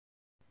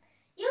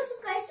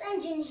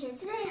I'm Jin here.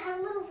 Today I have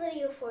a little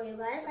video for you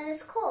guys, and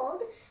it's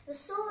called the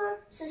solar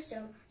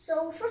system.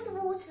 So first of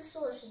all, what's the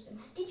solar system?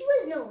 Did you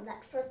guys know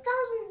that for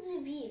thousands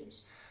of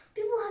years,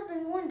 people have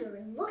been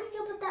wondering, looking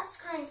up at that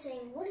sky and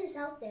saying, what is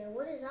out there?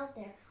 What is out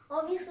there?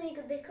 Obviously,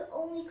 they could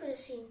have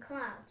seen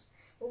clouds,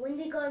 but when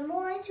they got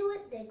more into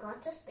it, they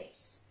got to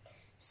space.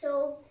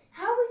 So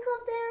how we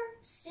got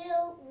there?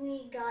 Still,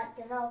 we got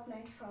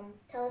development from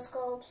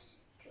telescopes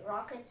to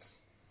rockets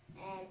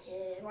and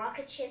to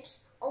rocket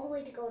ships, all the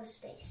way to go to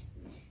space.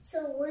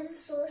 So what is the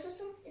solar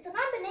system? It's a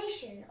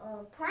combination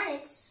of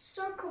planets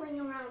circling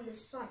around the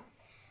sun.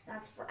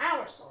 That's for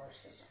our solar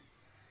system.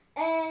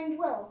 And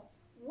well,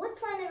 what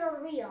planet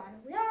are we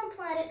on? We are on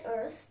planet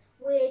Earth,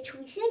 which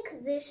we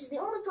think this is the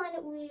only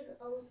planet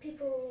with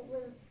people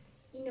with,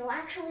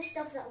 actually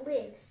stuff that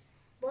lives.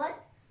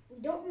 But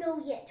we don't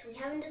know yet. We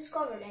haven't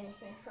discovered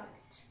anything from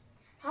it.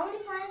 How many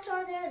planets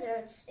are there?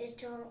 There's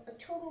a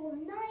total of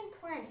 9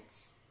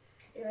 planets.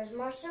 There's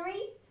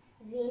Mercury,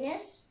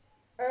 Venus,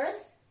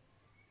 Earth,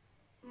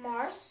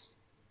 Mars,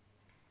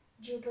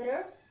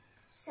 Jupiter,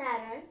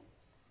 Saturn,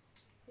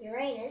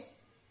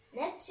 Uranus,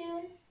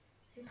 Neptune,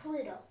 and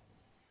Pluto.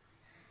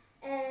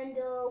 And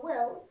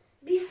well,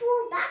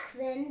 before back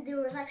then,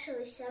 there was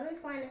actually 7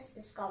 planets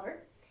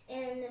discovered,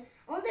 and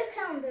on their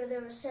calendar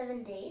there were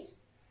 7 days,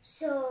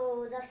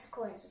 so that's a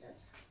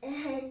coincidence.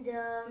 And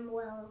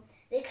well,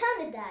 they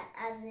counted that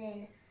as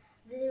in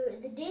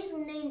the days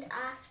were named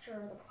after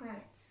the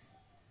planets.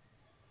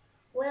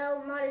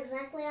 Well, not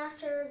exactly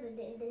after. The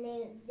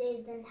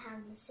days didn't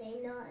have the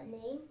same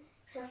name,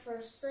 except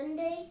for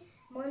Sunday,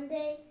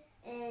 Monday,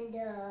 and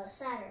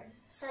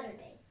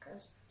Saturday.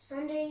 Because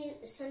Sunday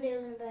was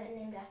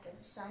named after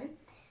the sun.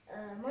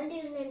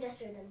 Monday was named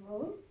after the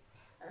moon.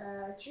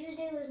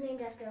 Tuesday was named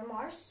after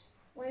Mars.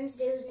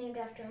 Wednesday was named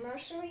after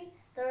Mercury.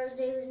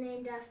 Thursday was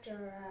named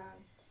after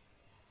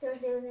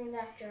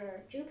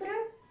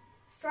Jupiter.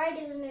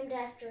 Friday was named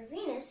after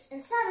Venus,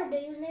 and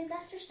Saturday was named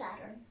after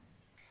Saturn.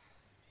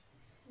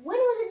 When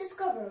was it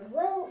discovered?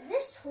 Well,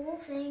 this whole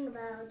thing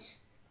about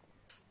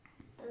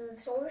the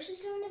solar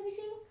system and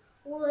everything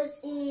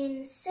was in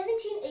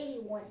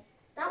 1781.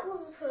 That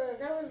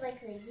was like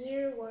the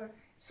year where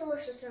solar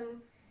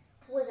system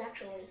was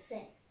actually a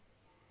thing.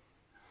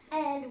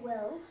 And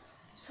well,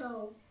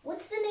 so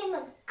what's the name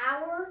of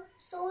our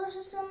solar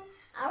system?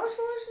 Our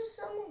solar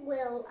system?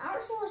 Well,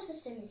 our solar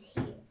system is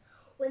here.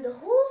 When the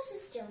whole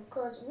system,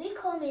 because we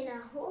come in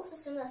a whole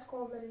system that's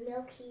called the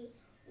Milky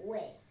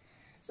Way.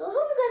 So I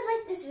hope you guys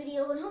liked this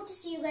video and hope to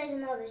see you guys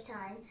another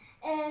time.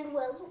 And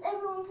well,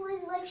 everyone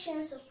please like, share,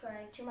 and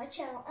subscribe to my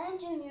channel. I'm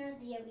Junior,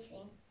 the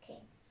Everything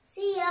King.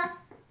 See ya!